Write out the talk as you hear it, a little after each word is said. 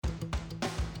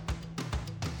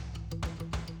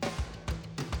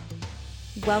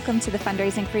Welcome to the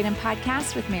Fundraising Freedom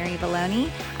podcast with Mary Valloni.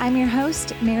 I'm your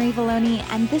host, Mary Valloni,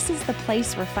 and this is the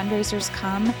place where fundraisers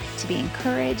come to be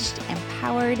encouraged,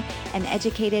 empowered, and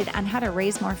educated on how to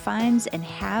raise more funds and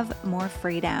have more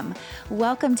freedom.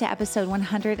 Welcome to episode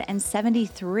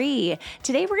 173.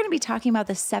 Today, we're going to be talking about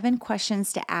the 7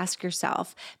 questions to ask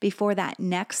yourself before that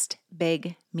next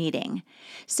big meeting.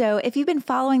 So if you've been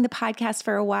following the podcast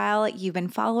for a while, you've been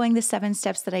following the 7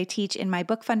 steps that I teach in my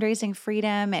book, Fundraising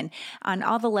Freedom, and on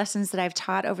all the lessons that I've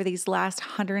taught over these last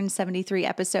 173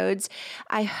 episodes,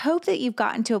 I hope that you've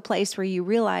gotten to a place where you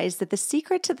realize that the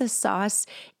secret to the sauce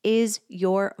is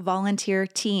your volunteer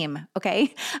team,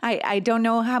 okay? I don't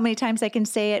know how many times I can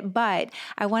say it, but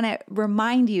I want to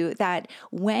remind you that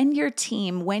when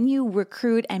you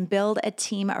recruit and build a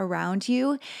team around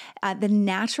you, the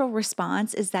natural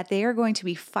response is that they are going to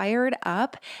be fired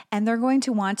up and they're going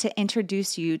to want to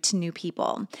introduce you to new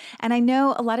people. And I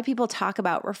know a lot of people talk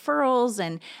about referrals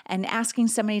and asking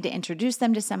somebody to introduce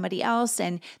them to somebody else,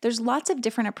 and there's lots of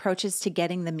different approaches to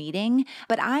getting the meeting,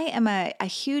 but I am a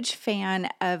huge fan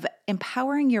of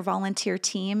empowering your volunteer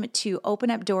team to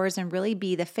open up doors and really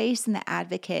be the face and the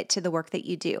advocate to the work that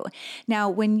you do. Now,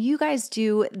 when you guys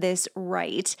do this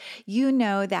right, you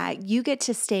know that you get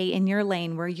to stay in your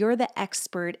lane where you're the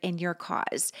expert in your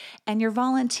cause, and your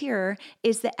volunteer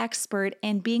is the expert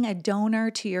in being a donor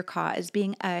to your cause,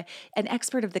 being an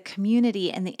expert of the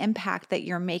community and the impact that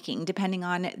you're making, depending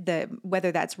on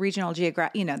whether that's regional,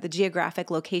 the geographic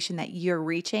location that you're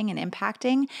reaching and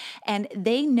impacting. And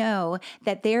they know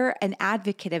that they're an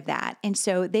advocate of that. And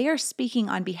so they are speaking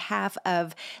on behalf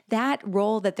of that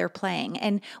role that they're playing.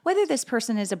 And whether this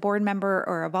person is a board member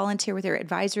or a volunteer with your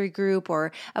advisory group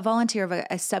or a volunteer of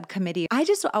a subcommittee, I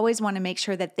just always want to make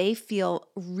sure that they feel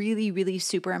really, really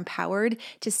super empowered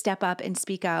to step up and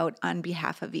speak out on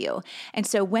behalf of you. And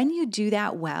so when you do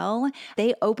that well,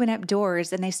 they open up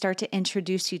doors and they start to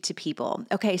introduce you to people.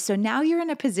 Okay, so now you're in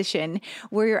a position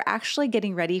where you're actually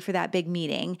getting ready for that big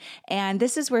meeting. And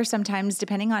this is where sometimes,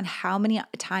 depending on how many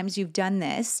times you've done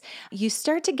this, you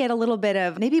start to get a little bit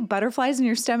of maybe butterflies in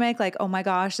your stomach, like, oh my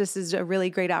gosh, this is a really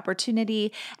great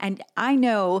opportunity. And I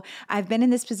know I've been in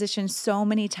this position so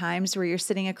many times where you're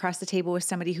sitting across the table with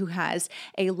somebody who has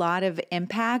a lot of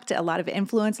impact, a lot of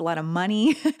influence, a lot of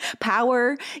money,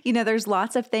 power. There's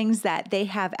lots of things that they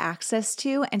have access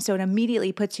to. And so it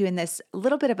immediately puts you in this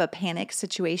little bit of a panic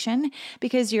situation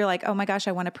because you're like, oh my gosh,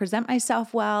 I want to present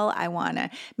myself well. I want to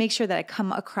make sure that I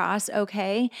come across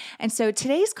okay. And so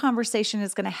today's conversation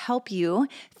is going to help you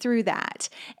through that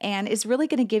and is really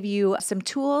going to give you some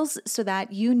tools so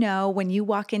that you know when you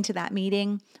walk into that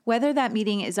meeting, whether that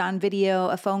meeting is on video,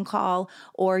 a phone call,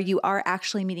 or you are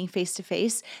actually meeting face to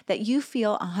face, that you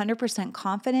feel 100%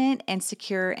 confident and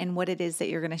secure in what it is that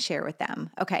you're going to share with them.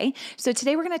 Okay. So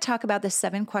today we're going to talk about the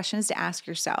 7 questions to ask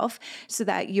yourself so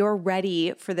that you're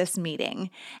ready for this meeting.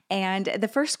 And the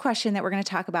first question that we're going to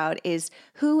talk about is,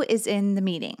 who is in the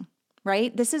meeting?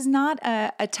 Right? This is not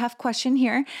a tough question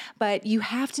here, but you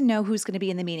have to know who's going to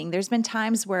be in the meeting. There's been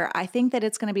times where I think that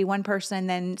it's going to be one person,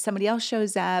 then somebody else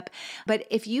shows up. But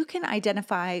if you can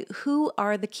identify who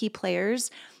are the key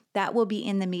players that will be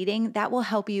in the meeting, that will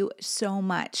help you so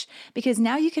much because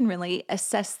now you can really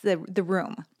assess the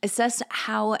room, assess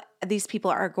how these people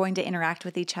are going to interact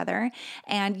with each other,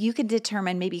 and you can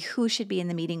determine maybe who should be in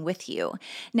the meeting with you.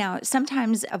 Now,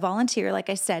 sometimes a volunteer,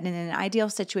 like I said, in an ideal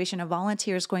situation, a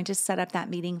volunteer is going to set up that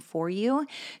meeting for you.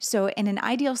 So in an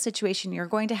ideal situation, you're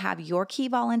going to have your key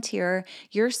volunteer,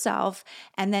 yourself,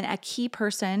 and then a key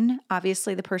person,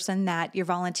 obviously the person that your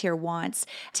volunteer wants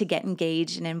to get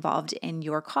engaged and involved in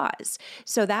your cause.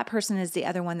 So that person is the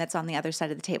other one that's on the other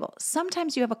side of the table.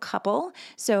 Sometimes you have a couple,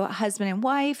 so a husband and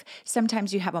wife.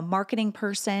 Sometimes you have a marketing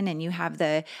person and you have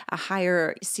a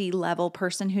higher C-level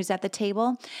person who's at the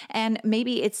table. And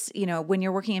maybe it's, when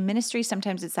you're working in ministry,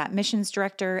 sometimes it's that missions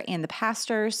director and the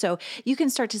pastor. So you can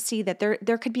start to see that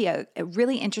there could be a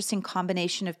really interesting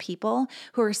combination of people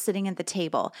who are sitting at the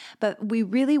table. But we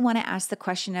really want to ask the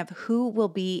question of who will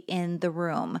be in the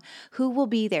room, who will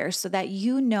be there so that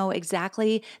you know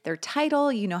exactly their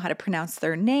title, you know how to pronounce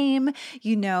their name,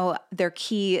 you know their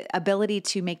key ability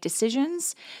to make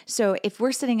decisions. So if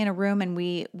we're sitting in a room and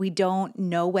we don't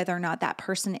know whether or not that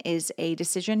person is a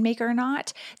decision maker or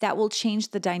not, that will change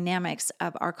the dynamics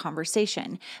of our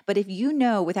conversation. But if you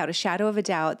know without a shadow of a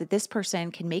doubt that this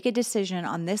person can make a decision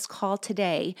on this call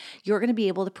today, you're going to be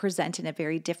able to present in a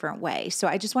very different way. So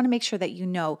I just want to make sure that you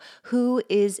know who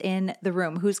is in the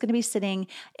room, who's going to be sitting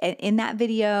in that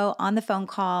video, on the phone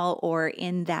call, or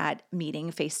in that meeting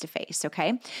face to face.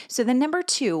 Okay. So then number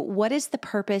 2, what is the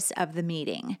purpose of the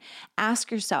meeting? Ask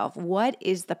ask yourself, what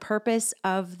is the purpose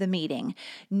of the meeting?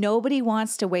 Nobody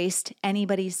wants to waste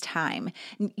anybody's time.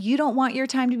 You don't want your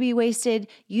time to be wasted.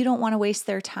 You don't want to waste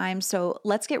their time. So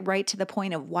let's get right to the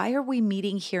point of why are we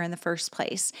meeting here in the first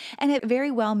place? And it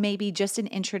very well may be just an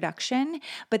introduction,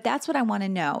 but that's what I want to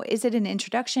know. Is it an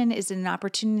introduction? Is it an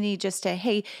opportunity just to,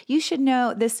 hey, you should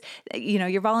know this,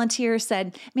 your volunteer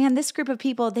said, man, this group of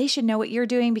people, they should know what you're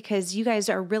doing because you guys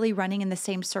are really running in the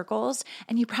same circles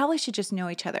and you probably should just know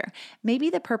each other. Maybe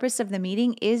the purpose of the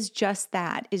meeting is just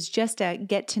that, is just a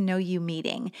get to know you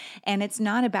meeting. And it's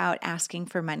not about asking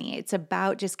for money. It's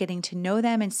about just getting to know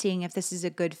them and seeing if this is a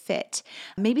good fit.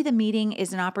 Maybe the meeting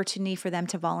is an opportunity for them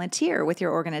to volunteer with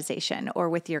your organization or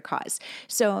with your cause.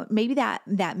 So maybe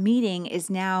that meeting is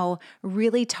now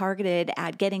really targeted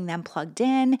at getting them plugged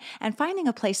in and finding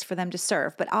a place for them to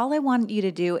serve. But all I want you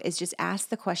to do is just ask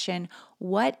the question,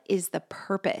 what is the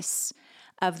purpose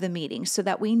of the meeting, so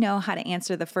that we know how to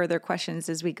answer the further questions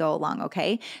as we go along,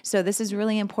 okay? So this is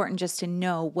really important just to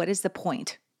know, what is the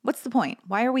point? What's the point?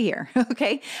 Why are we here?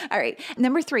 Okay. All right.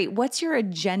 Number 3, what's your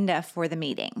agenda for the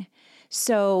meeting?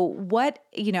 So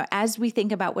as we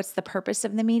think about what's the purpose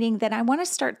of the meeting, then I want to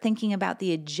start thinking about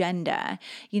the agenda.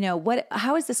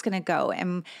 How is this going to go?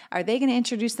 Are they going to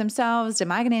introduce themselves? Am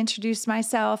I going to introduce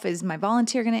myself? Is my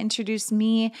volunteer going to introduce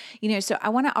me? So I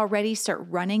want to already start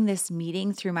running this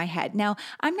meeting through my head. Now,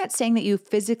 I'm not saying that you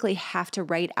physically have to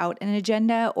write out an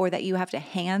agenda or that you have to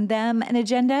hand them an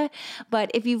agenda,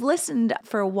 but if you've listened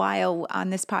for a while on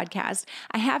this podcast,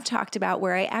 I have talked about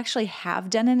where I actually have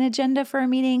done an agenda for a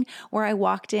meeting where I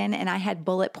walked in and I had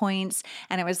bullet points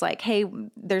and I was like, hey,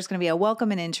 there's going to be a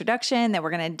welcome and introduction, that we're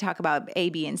going to talk about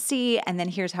A, B, and C, and then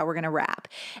here's how we're going to wrap.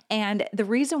 And the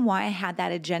reason why I had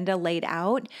that agenda laid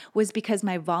out was because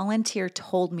my volunteer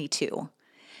told me to.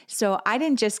 So I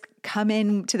didn't just come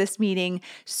into this meeting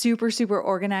super, super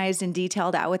organized and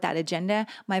detailed out with that agenda.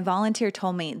 My volunteer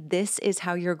told me, this is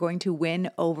how you're going to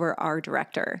win over our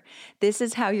director. This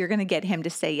is how you're going to get him to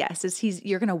say yes.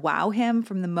 You're going to wow him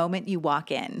from the moment you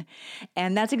walk in.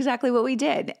 And that's exactly what we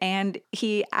did. And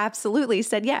he absolutely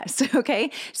said yes. Okay.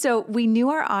 So we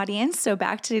knew our audience. So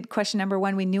back to question number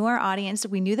 1, we knew our audience.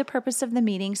 We knew the purpose of the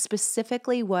meeting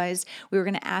specifically was we were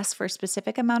going to ask for a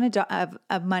specific amount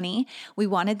of money. We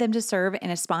wanted them to serve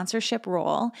in a sponsorship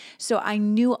role. So I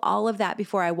knew all of that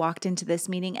before I walked into this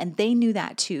meeting, and they knew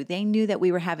that too. They knew that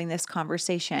we were having this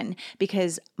conversation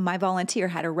because my volunteer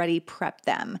had already prepped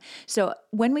them. So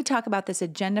when we talk about this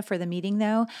agenda for the meeting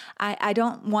though, I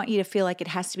don't want you to feel like it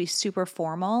has to be super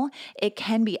formal. It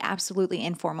can be absolutely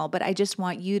informal, but I just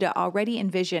want you to already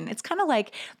envision. It's kind of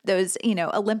like those,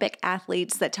 Olympic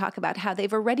athletes that talk about how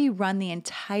they've already run the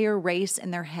entire race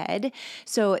in their head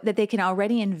so that they can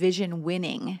already envision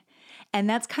winning. And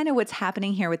that's kind of what's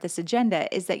happening here with this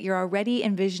agenda, is that you're already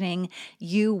envisioning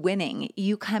you winning,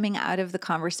 you coming out of the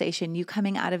conversation, you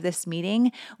coming out of this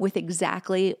meeting with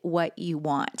exactly what you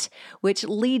want, which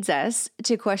leads us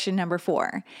to question number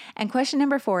 4. And question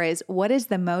number 4 is, what is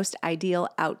the most ideal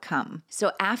outcome?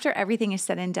 So after everything is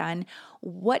said and done,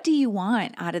 what do you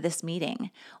want out of this meeting?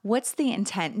 What's the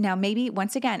intent? Now, maybe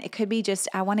once again, it could be just,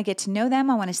 I want to get to know them.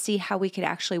 I want to see how we could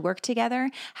actually work together,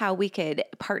 how we could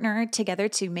partner together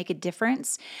to make a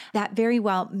difference. That very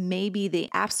well may be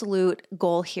the absolute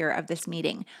goal here of this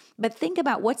meeting. But think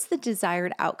about, what's the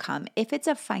desired outcome? If it's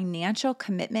a financial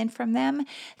commitment from them,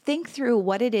 think through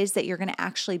what it is that you're going to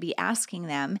actually be asking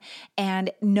them and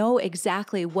know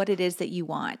exactly what it is that you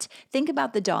want. Think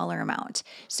about the dollar amount.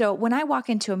 So when I walk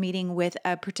into a meeting with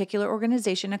a particular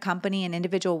organization, a company, an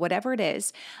individual, whatever it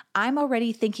is, I'm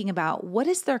already thinking about, what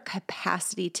is their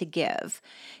capacity to give?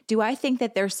 Do I think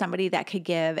that there's somebody that could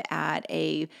give at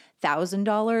a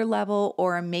 $1,000 level,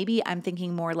 or maybe I'm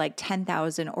thinking more like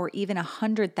 10,000 or even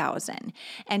 100,000.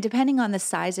 And depending on the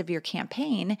size of your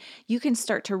campaign, you can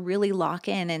start to really lock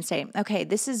in and say, okay,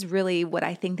 this is really what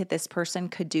I think that this person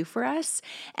could do for us.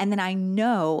 And then I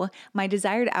know my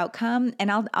desired outcome,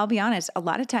 and I'll be honest, a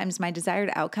lot of times my desired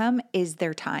outcome is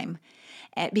their time.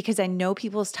 Because I know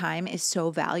people's time is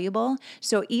so valuable.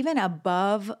 So even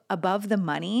above the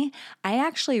money, I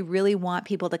actually really want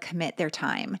people to commit their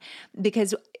time,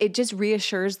 because it just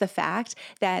reassures the fact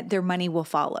that their money will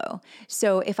follow.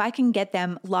 So if I can get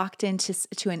them locked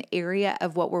into an area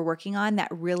of what we're working on that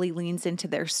really leans into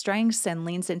their strengths and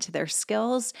leans into their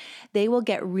skills, they will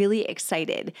get really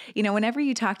excited. Whenever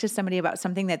you talk to somebody about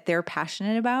something that they're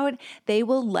passionate about, they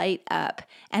will light up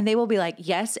and they will be like,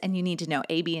 yes, and you need to know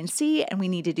A, B, and C, and we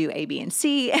need to do A, B, and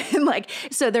C. And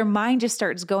so their mind just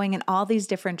starts going in all these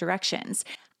different directions.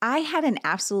 I had an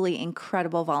absolutely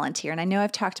incredible volunteer, and I know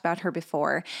I've talked about her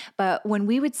before, but when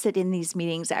we would sit in these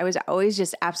meetings, I was always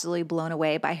just absolutely blown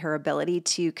away by her ability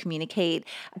to communicate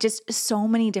just so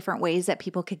many different ways that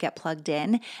people could get plugged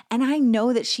in. And I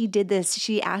know that she did this.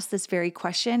 She asked this very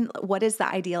question, what is the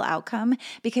ideal outcome?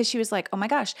 Because she was like, oh my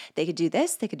gosh, they could do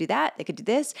this, they could do that, they could do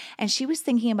this. And she was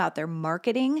thinking about their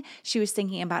marketing. She was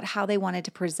thinking about how they wanted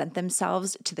to present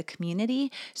themselves to the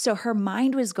community. So her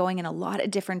mind was going in a lot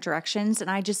of different directions. And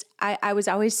I was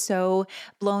always so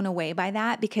blown away by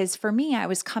that, because for me, I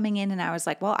was coming in and I was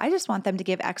like, well, I just want them to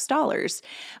give X dollars.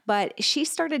 But she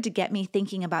started to get me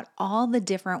thinking about all the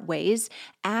different ways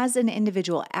as an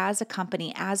individual, as a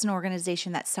company, as an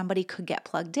organization that somebody could get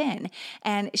plugged in.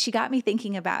 And she got me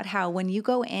thinking about how when you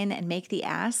go in and make the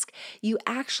ask, you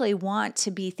actually want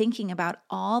to be thinking about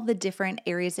all the different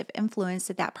areas of influence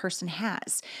that that person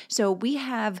has. So we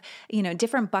have,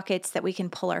 different buckets that we can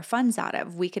pull our funds out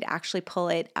of. We could actually pull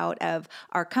it out of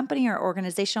our company or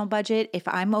organizational budget. If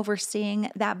I'm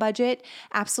overseeing that budget,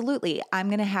 absolutely, I'm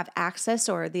going to have access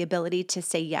or the ability to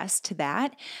say yes to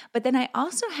that. But then I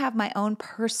also have my own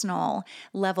personal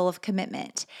level of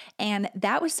commitment. And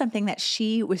that was something that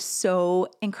she was so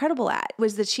incredible at,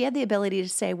 was that she had the ability to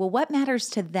say, well, what matters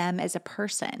to them as a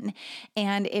person?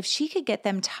 And if she could get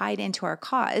them tied into our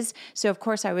cause, so of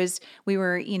course we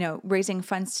were, raising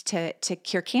funds to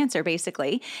cure cancer,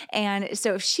 basically. And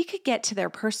so if she could get to their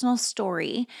personal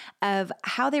story of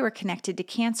how they were connected to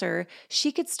cancer,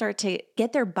 she could start to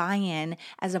get their buy-in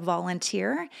as a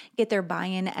volunteer, get their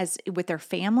buy-in as with their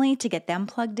family to get them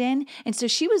plugged in. And so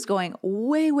she was going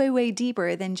way, way, way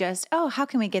deeper than just, oh, how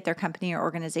can we get their company or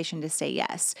organization to say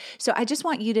yes? So I just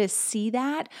want you to see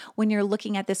that when you're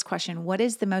looking at this question. What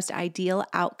is the most ideal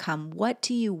outcome? What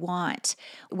do you want?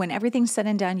 When everything's said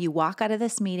and done, you walk out of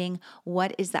this meeting,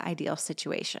 what is the ideal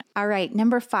situation? All right,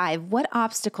 number 5, what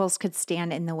obstacles could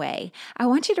stand in the way? I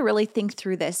want you to really think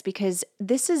through this, because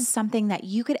this is something that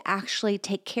you could actually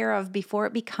take care of before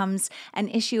it becomes an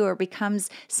issue or becomes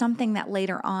something that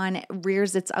later on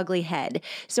rears its ugly head.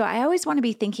 So I always want to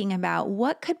be thinking about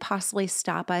what could possibly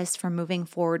stop us from moving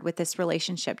forward with this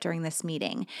relationship during this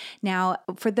meeting. Now,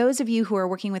 for those of you who are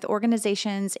working with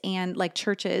organizations and like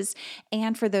churches,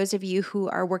 and for those of you who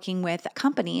are working with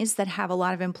companies that have a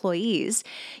lot of employees,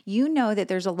 you know that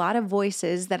there's a lot of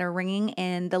voices that are ringing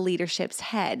in the leadership's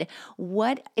head.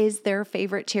 What is their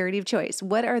favorite charity of choice?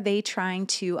 What are they trying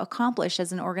to accomplish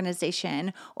as an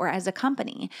organization or as a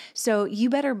company? So you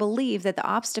better believe that the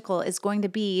obstacle is going to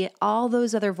be all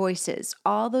those other voices,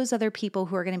 all those other people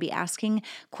who are going to be asking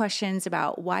questions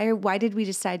about why did we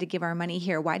decide to give our money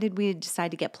here? Why did we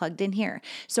decide to get plugged in here?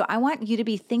 So I want you to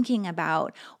be thinking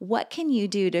about what can you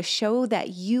do to show that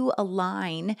you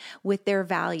align with their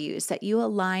values, that you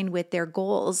align with their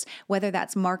goals, whether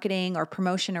that's marketing or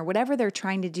promotion or whatever they're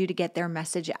trying to do to get their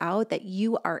message out, that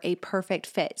you are a perfect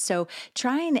fit. So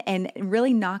try and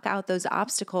really knock out those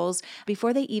obstacles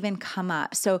before they even come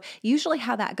up. So usually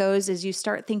how that goes is you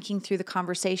start thinking through the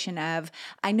conversation of,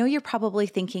 I know you're probably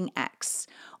thinking X,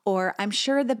 or I'm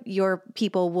sure that your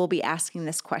people will be asking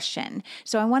this question.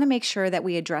 So I want to make sure that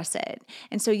we address it.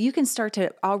 And so you can start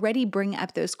to already bring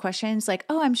up those questions like,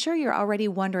 oh, I'm sure you're already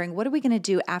wondering, what are we going to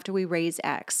do after we raise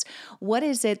X? What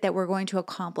is it that we're going to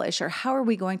accomplish? Or how are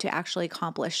we going to actually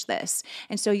accomplish this?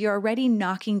 And so you're already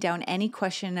knocking down any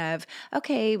question of,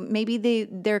 okay, maybe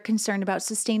they're concerned about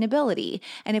sustainability.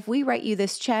 And if we write you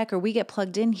this check or we get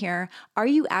plugged in here, are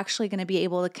you actually going to be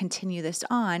able to continue this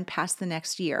on past the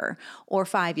next year or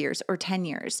 5 years or 10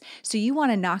 years? So you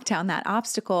want to knock down that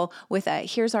obstacle with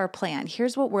here's our plan.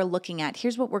 Here's what we're looking at.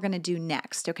 Here's what we're going to do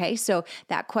next. Okay. So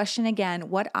that question again,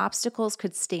 what obstacles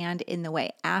could stand in the way?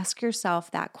 Ask yourself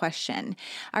that question.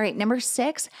 All right. Number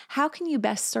 6, how can you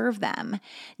best serve them?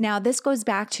 Now this goes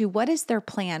back to what is their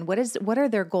plan? What are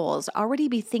their goals? Already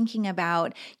be thinking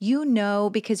about,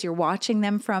 because you're watching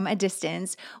them from a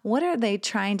distance, what are they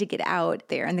trying to get out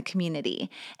there in the community?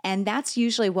 And that's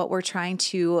usually what we're trying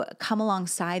to come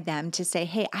alongside them to say,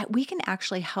 hey, we can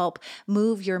actually help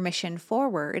move your mission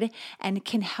forward and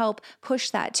can help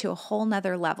push that to a whole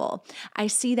nother level. I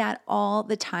see that all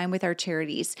the time with our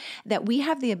charities, that we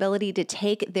have the ability to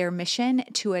take their mission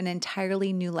to an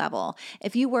entirely new level.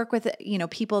 If you work with,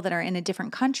 people that are in a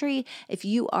different country, if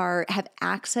you have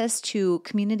access to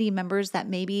community members that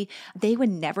maybe they would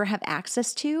never have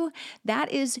access to,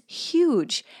 that is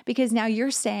huge, because now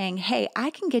you're saying, hey, I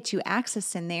can get you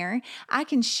access in there. I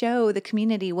can show the community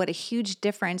community what a huge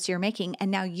difference you're making.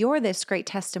 And now you're this great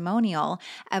testimonial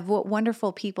of what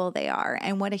wonderful people they are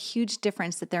and what a huge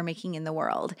difference that they're making in the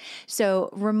world. So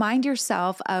remind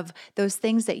yourself of those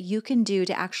things that you can do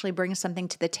to actually bring something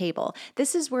to the table.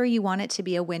 This is where you want it to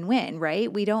be a win-win,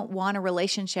 right? We don't want a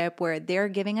relationship where they're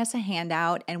giving us a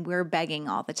handout and we're begging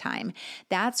all the time.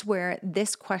 That's where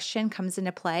this question comes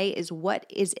into play, is what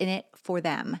is in it for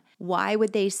them? Why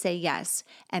would they say yes?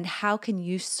 And how can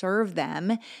you serve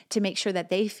them to make sure that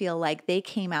they feel like they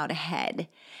came out ahead?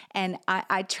 And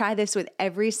I try this with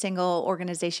every single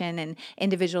organization and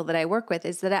individual that I work with,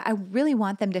 is that I really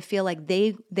want them to feel like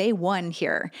they won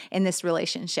here in this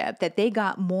relationship, that they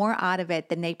got more out of it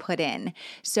than they put in.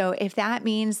 So if that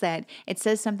means that it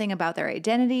says something about their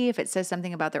identity, if it says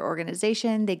something about their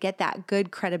organization, they get that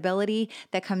good credibility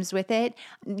that comes with it.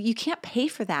 You can't pay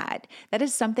for that. That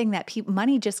is something that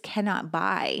money just cannot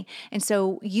buy. And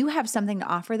so you have something to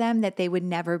offer them that they would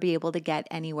never be able to get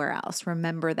anywhere else.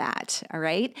 Remember that. All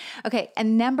right. Okay.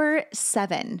 And number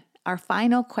 7, our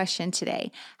final question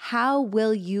today: how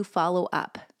will you follow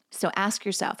up? So ask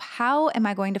yourself, how am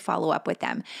I going to follow up with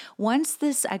them? Once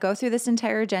I go through this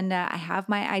entire agenda, I have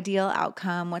my ideal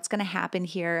outcome, what's going to happen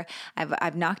here.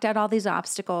 I've knocked out all these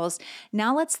obstacles.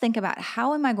 Now let's think about,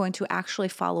 how am I going to actually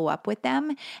follow up with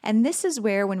them? And this is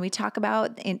where, when we talk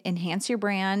about enhance your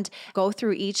brand, go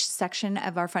through each section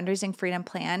of our Fundraising Freedom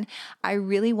Plan, I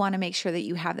really want to make sure that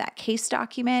you have that case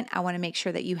document. I want to make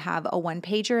sure that you have a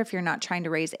one-pager if you're not trying to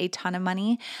raise a ton of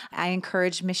money. I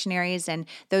encourage missionaries and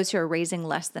those who are raising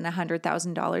less than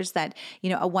 $100,000 that,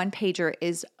 a one-pager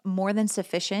is more than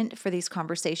sufficient for these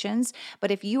conversations. But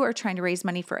if you are trying to raise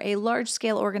money for a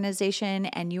large-scale organization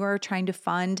and you are trying to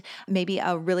fund maybe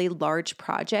a really large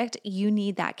project, you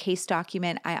need that case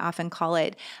document. I often call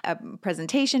it a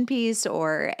presentation piece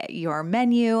or your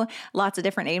menu, lots of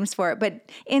different names for it. But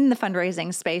in the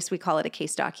fundraising space, we call it a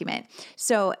case document.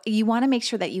 So you want to make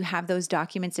sure that you have those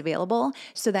documents available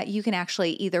so that you can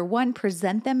actually either, one,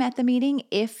 present them at the meeting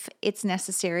if it's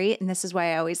necessary. And this is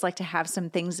why I always like to have some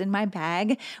things in my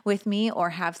bag with me, or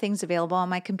have things available on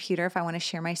my computer if I want to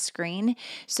share my screen,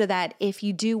 so that if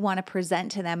you do want to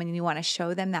present to them and you want to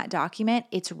show them that document,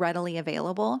 it's readily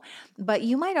available. But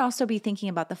you might also be thinking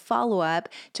about the follow-up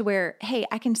to where, hey,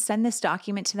 I can send this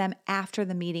document to them after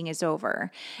the meeting is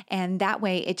over. And that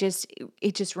way it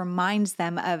just reminds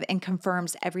them of and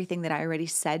confirms everything that I already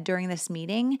said during this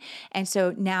meeting. And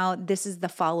so now this is the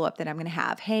follow-up that I'm going to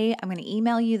have. Hey, I'm going to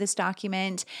email you this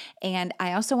document. And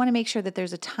I also want to make sure that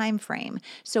there's a time frame.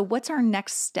 So what's our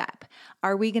next step?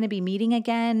 Are we going to be meeting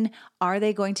again? Are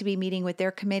they going to be meeting with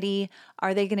their committee?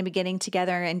 Are they going to be getting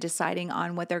together and deciding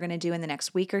on what they're going to do in the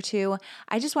next week or two?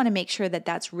 I just want to make sure that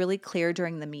that's really clear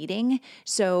during the meeting.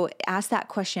 So ask that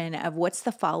question of what's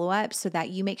the follow-up, so that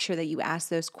you make sure that you ask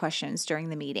those questions during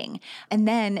the meeting. And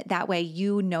then that way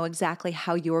you know exactly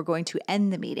how you're going to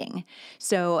end the meeting.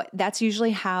 So that's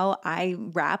usually how I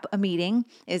wrap a meeting,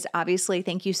 is obviously,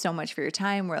 thank you so much for your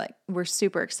time. We're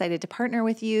super excited to partner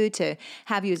with you, to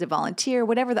have you as a volunteer,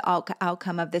 whatever the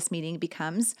outcome of this meeting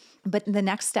becomes. But the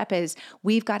next step is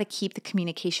we've got to keep the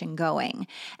communication going.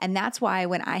 And that's why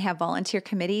when I have volunteer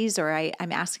committees or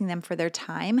I'm asking them for their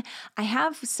time, I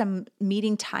have some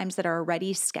meeting times that are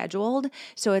already scheduled.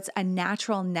 So it's a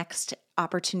natural next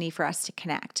opportunity for us to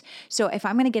connect. So if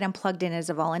I'm going to get them plugged in as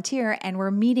a volunteer and we're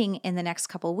meeting in the next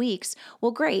couple of weeks,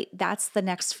 well, great. That's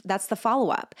the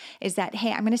follow-up, is that,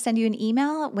 hey, I'm going to send you an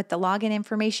email with the login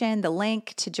information, the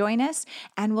link to join us,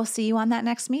 and we'll see you on that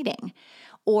next meeting.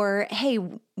 Or, hey,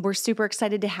 we're super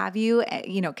excited to have you,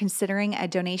 considering a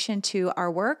donation to our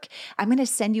work. I'm going to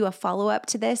send you a follow-up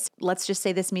to this. Let's just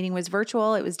say this meeting was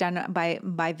virtual. It was done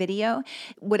by video.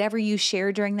 Whatever you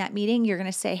share during that meeting, you're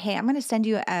going to say, hey, I'm going to send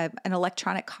you an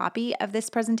electronic copy of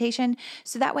this presentation.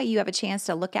 So that way you have a chance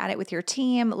to look at it with your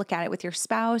team, look at it with your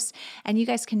spouse, and you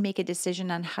guys can make a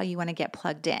decision on how you want to get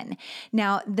plugged in.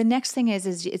 Now, the next thing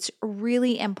is it's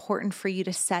really important for you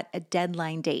to set a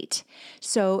deadline date.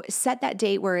 So set that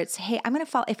date where it's, hey, I'm going to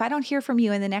follow. If I don't hear from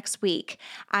you in the next week,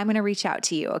 I'm going to reach out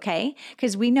to you, okay?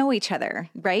 Because we know each other,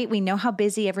 right? We know how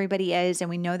busy everybody is, and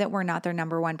we know that we're not their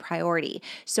number one priority.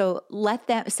 So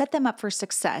set them up for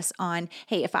success on,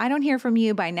 hey, if I don't hear from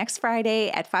you by next Friday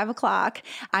at 5:00,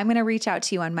 I'm going to reach out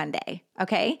to you on Monday,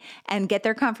 okay? And get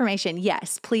their confirmation.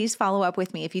 Yes, please follow up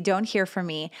with me. If you don't hear from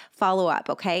me, follow up,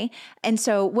 okay? And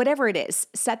so whatever it is,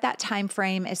 set that time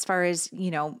frame as far as,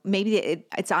 maybe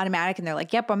it's automatic and they're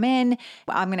like, yep, I'm in.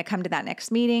 I'm going to come to that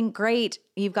next meeting. Great.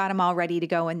 You've got them all ready to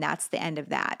go, and that's the end of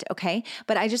that, okay?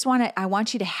 But I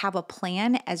want you to have a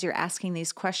plan as you're asking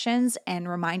these questions, and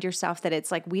remind yourself that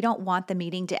it's like, we don't want the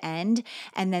meeting to end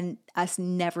and then us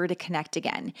never to connect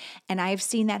again. And I've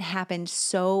seen that happen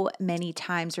so many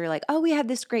times where you're like, oh, we had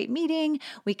this great meeting,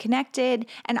 we connected.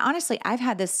 And honestly, I've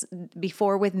had this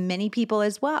before with many people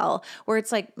as well, where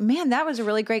it's like, man, that was a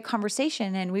really great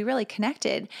conversation and we really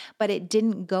connected, but it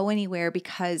didn't go anywhere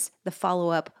because the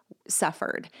follow-up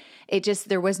suffered.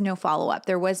 There was no follow-up.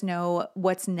 There was no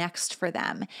what's next for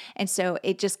them. And so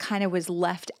it just kind of was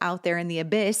left out there in the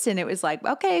abyss. And it was like,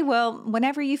 okay, well,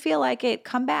 whenever you feel like it,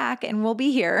 come back and we'll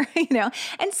be here, and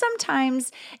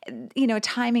sometimes,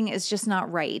 timing is just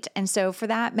not right. And so for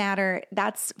that matter,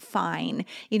 that's fine,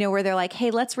 where they're like,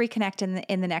 hey, let's reconnect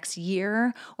in the next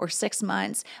year or 6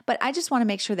 months. But I just want to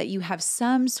make sure that you have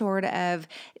some sort of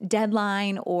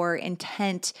deadline or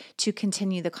intent to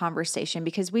continue the conversation,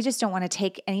 because we just don't want to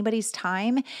take anybody's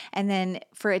time and then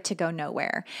for it to go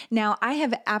nowhere. Now, I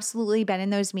have absolutely been in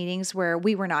those meetings where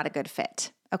we were not a good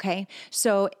fit. Okay.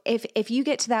 So if you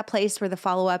get to that place where the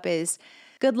follow-up is,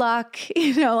 good luck,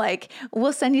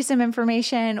 we'll send you some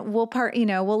information. We'll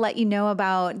let you know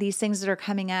about these things that are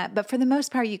coming up. But for the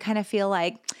most part, you kind of feel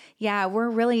like, yeah, we're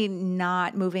really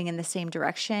not moving in the same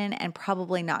direction and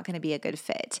probably not going to be a good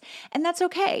fit. And that's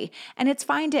okay. And it's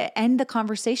fine to end the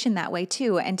conversation that way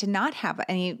too, and to not have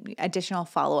any additional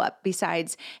follow-up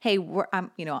besides, hey, I'm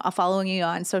following you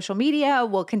on social media.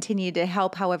 We'll continue to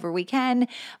help however we can,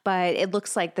 but it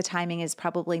looks like the timing is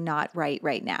probably not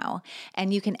right now.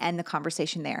 And you can end the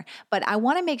conversation there. But I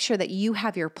want to make sure that you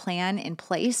have your plan in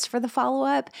place for the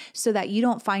follow-up so that you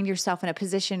don't find yourself in a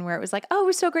position where it was like, oh, it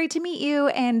was so great to meet you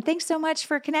and thanks so much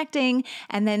for connecting.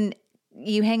 And then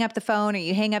you hang up the phone or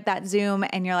you hang up that Zoom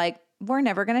and you're like, we're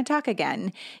never going to talk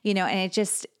again, and it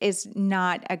just is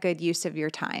not a good use of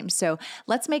your time. So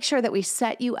let's make sure that we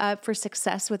set you up for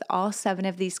success with all 7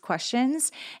 of these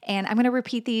questions. And I'm going to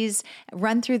repeat these,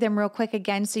 run through them real quick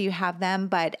again so you have them.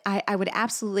 But I would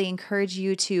absolutely encourage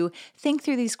you to think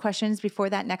through these questions before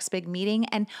that next big meeting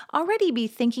and already be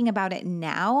thinking about it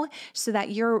now so that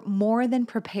you're more than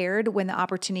prepared when the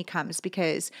opportunity comes.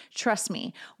 Because trust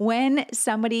me, when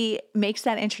somebody makes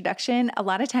that introduction, a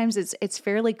lot of times it's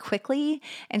fairly quickly.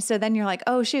 And so then you're like,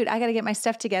 oh, shoot, I got to get my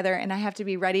stuff together and I have to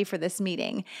be ready for this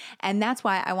meeting. And that's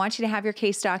why I want you to have your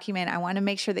case document. I want to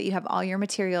make sure that you have all your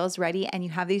materials ready and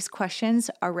you have these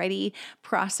questions already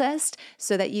processed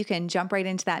so that you can jump right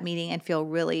into that meeting and feel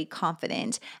really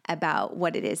confident about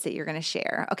what it is that you're going to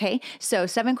share. Okay. So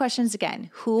 7 questions again.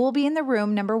 Who will be in the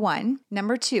room? Number 1.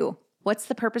 Number 2, what's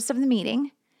the purpose of the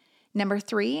meeting? Number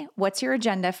 3, what's your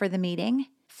agenda for the meeting?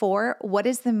 4, what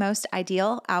is the most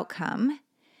ideal outcome?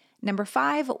 Number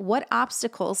 5, what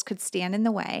obstacles could stand in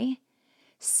the way?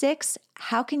 6,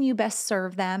 how can you best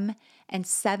serve them? And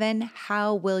 7,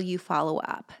 how will you follow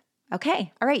up?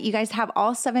 Okay. All right. You guys have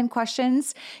all 7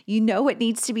 questions. You know what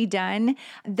needs to be done.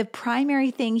 The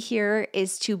primary thing here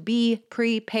is to be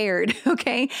prepared.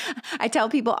 Okay. I tell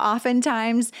people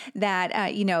oftentimes that,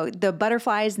 the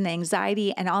butterflies and the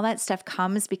anxiety and all that stuff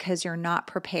comes because you're not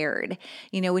prepared.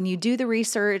 When you do the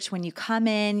research, when you come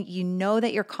in, you know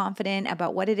that you're confident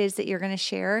about what it is that you're going to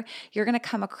share, you're going to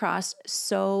come across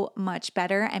so much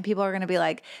better. And people are going to be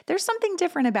like, there's something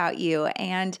different about you.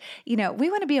 And, we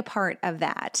want to be a part of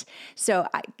that. So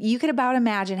you could about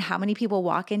imagine how many people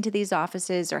walk into these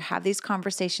offices or have these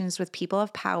conversations with people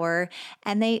of power,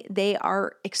 and they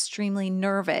are extremely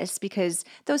nervous because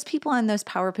those people in those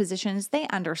power positions, they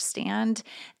understand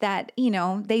that,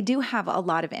 they do have a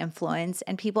lot of influence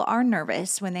and people are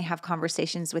nervous when they have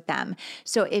conversations with them.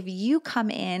 So if you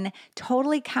come in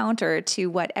totally counter to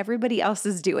what everybody else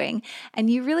is doing,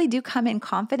 and you really do come in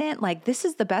confident, like this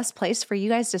is the best place for you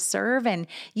guys to serve, and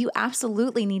you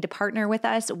absolutely need to partner with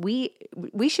us.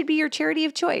 We should be your charity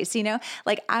of choice,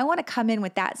 I want to come in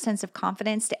with that sense of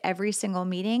confidence to every single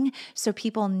meeting so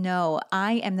people know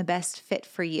I am the best fit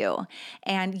for you.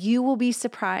 And you will be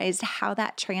surprised how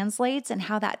that translates and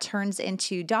how that turns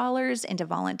into dollars, into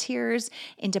volunteers,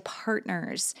 into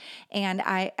partners. And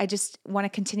I just want to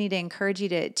continue to encourage you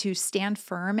to stand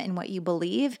firm in what you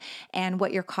believe and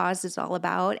what your cause is all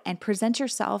about, and present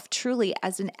yourself truly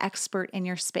as an expert in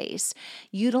your space.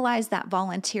 Utilize that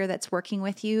volunteer that's working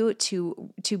with you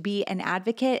to be an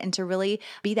advocate and to really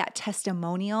be that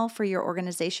testimonial for your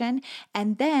organization.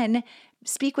 And then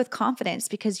speak with confidence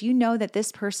because you know that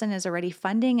this person is already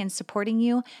funding and supporting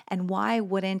you, and why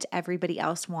wouldn't everybody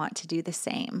else want to do the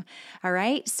same? All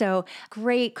right. So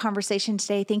great conversation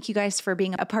today. Thank you guys for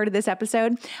being a part of this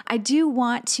episode. I do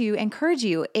want to encourage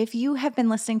you, if you have been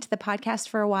listening to the podcast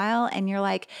for a while and you're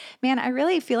like, man, I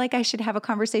really feel like I should have a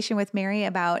conversation with Mary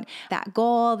about that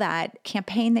goal, that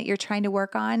campaign that you're trying to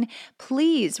work on,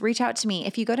 please reach out to me.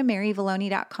 If you go to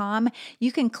maryvalloni.com,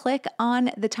 you can click on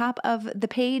the top of the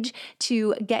page to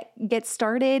to get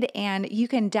started, and you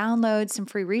can download some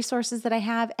free resources that I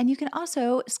have, and you can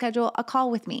also schedule a call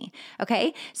with me.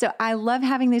 Okay. So I love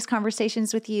having these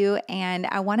conversations with you, and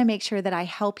I want to make sure that I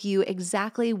help you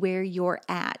exactly where you're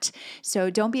at. So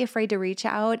don't be afraid to reach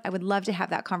out. I would love to have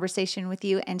that conversation with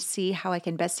you and see how I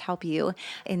can best help you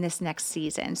in this next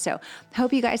season. So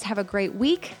hope you guys have a great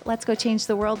week. Let's go change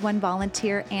the world one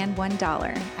volunteer and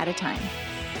 $1 at a time.